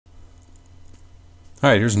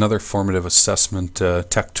Alright, here's another formative assessment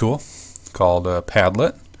tech tool called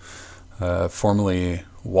Padlet, formerly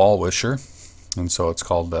Wall Wisher, and so it's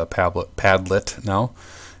called Padlet now.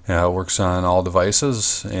 It works on all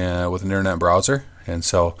devices with an internet browser, and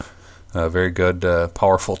so a very good,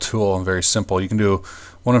 powerful tool and very simple. You can do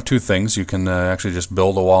one of two things. You can actually just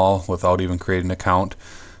build a wall without even creating an account.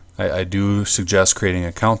 I do suggest creating an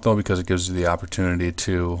account though, because it gives you the opportunity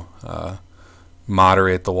to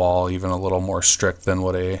moderate the wall even a little more strict than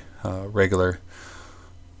what a regular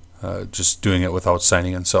just doing it without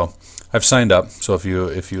signing in. So I've signed up, so if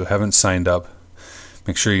you haven't signed up,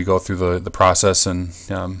 make sure you go through the process, and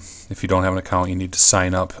if you don't have an account, you need to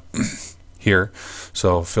sign up here.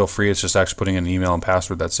 So feel free, it's just actually putting in an email and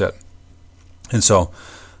password, that's it. And so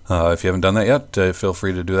if you haven't done that yet, feel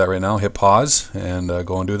free to do that right now. Hit pause and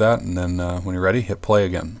go and do that, and then when you're ready, hit play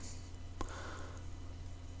again.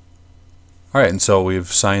 Alright, and so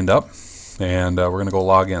we've signed up, and we're going to go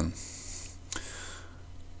log in.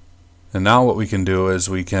 And now what we can do is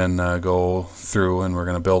we can go through and we're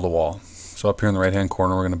going to build a wall. So up here in the right hand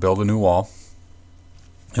corner, we're going to build a new wall.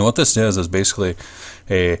 And what this is basically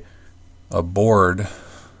a board,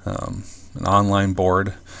 an online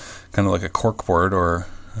board, kind of like a cork board or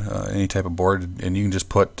any type of board, and you can just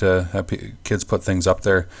put have kids put things up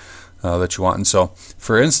there that you want. And so,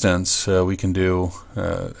 for instance, we can do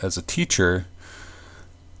as a teacher,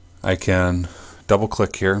 I can double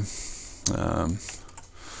click here.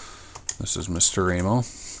 This is Mr. Ramo,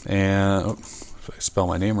 and if I spell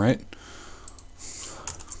my name right,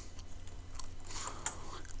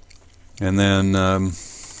 and then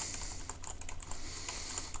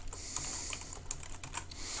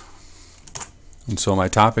and so my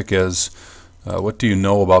topic is what do you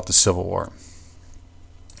know about the Civil War?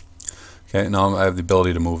 Okay, now I have the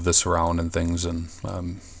ability to move this around and things, and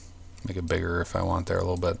make it bigger if I want there a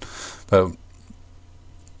little bit. But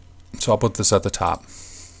so I'll put this at the top.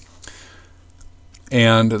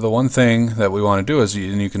 And the one thing that we want to do is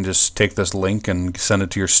you can just take this link and send it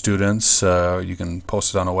to your students. You can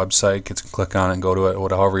post it on a website. Kids can click on it and go to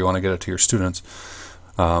it, however you want to get it to your students.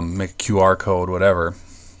 Make a QR code, whatever.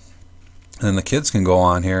 And the kids can go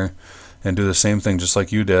on here and do the same thing just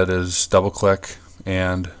like you did, is double click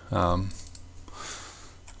and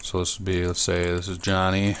so this would be, let's say this is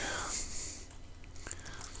Johnny.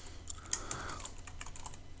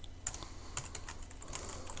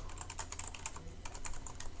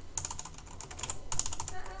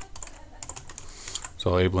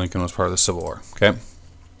 So Abe Lincoln was part of the Civil War, okay?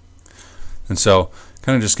 And so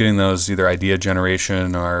kind of just getting those either idea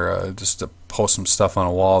generation or just to post some stuff on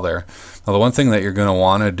a wall there. Now the one thing that you're going to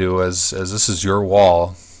want to do as this is your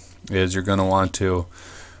wall is you're going to want to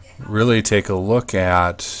really take a look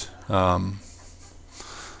at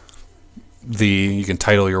you can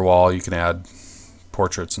title your wall, you can add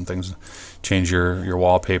portraits and things, change your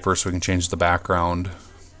wallpaper so we can change the background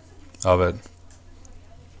of it.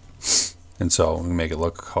 And so we can make it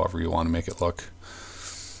look however you want to make it look.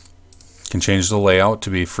 You can change the layout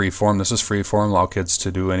to be freeform. This is freeform, allow kids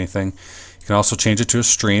to do anything. You can also change it to a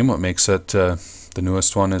stream. What makes it, the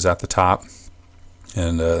newest one is at the top.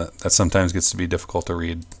 And that sometimes gets to be difficult to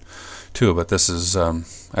read too, but this is,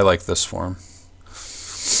 I like this form.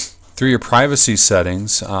 Through your privacy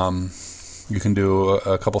settings, you can do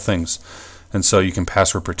a couple things. And so you can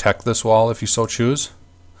password protect this wall if you so choose.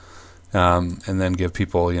 And then give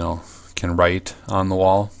people, can write on the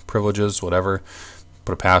wall, privileges, whatever.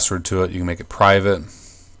 Put a password to it. You can make it private,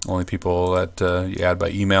 only people that you add by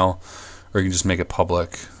email, or you can just make it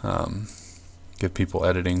public. Give people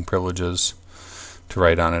editing privileges to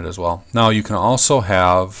write on it as well. Now you can also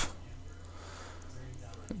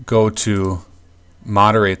go to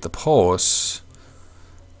moderate the posts,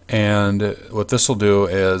 and what this will do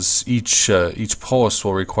is each post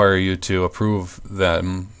will require you to approve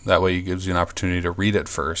them. That way it gives you an opportunity to read it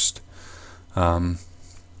first.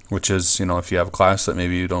 Which is, if you have a class that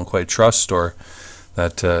maybe you don't quite trust or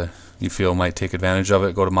that you feel might take advantage of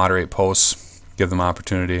it, go to moderate posts, give them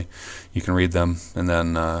opportunity. You can read them and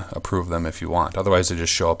then approve them if you want. Otherwise, they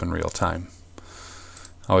just show up in real time.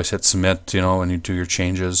 Always hit submit, when you do your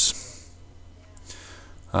changes.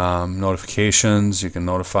 Notifications, you can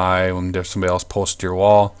notify when somebody else posts to your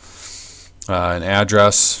wall. An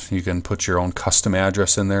address, you can put your own custom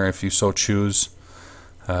address in there if you so choose.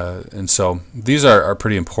 And so these are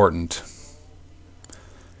pretty important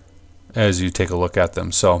as you take a look at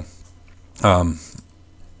them. So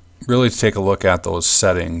really take a look at those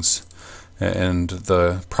settings, and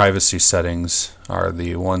the privacy settings are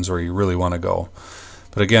the ones where you really want to go.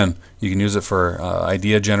 But again, you can use it for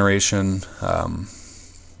idea generation.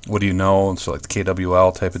 What do you know? So like the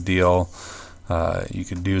KWL type of deal. You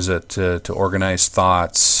could use it to organize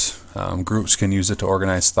thoughts. Groups can use it to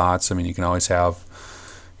organize thoughts. I mean, you can always have,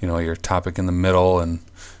 your topic in the middle and,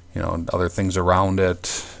 other things around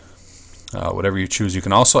it. Whatever you choose. You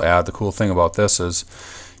can also add, the cool thing about this is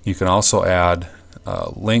you can also add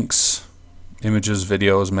links, images,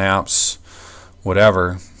 videos, maps,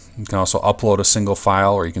 whatever. You can also upload a single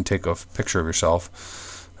file, or you can take a picture of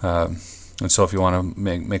yourself. And so if you want to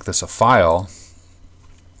make this a file,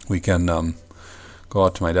 we can go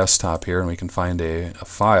out to my desktop here and we can find a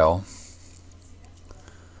file.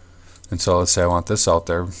 And so let's say I want this out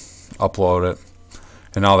there, upload it,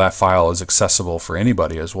 and now that file is accessible for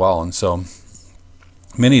anybody as well. And so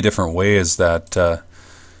many different ways that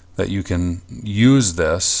that you can use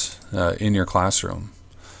this in your classroom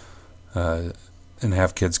and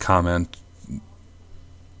have kids comment,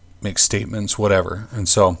 make statements, whatever. And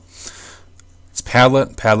so it's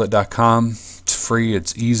Padlet, padlet.com. It's free,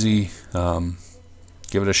 it's easy.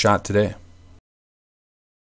 Give it a shot today.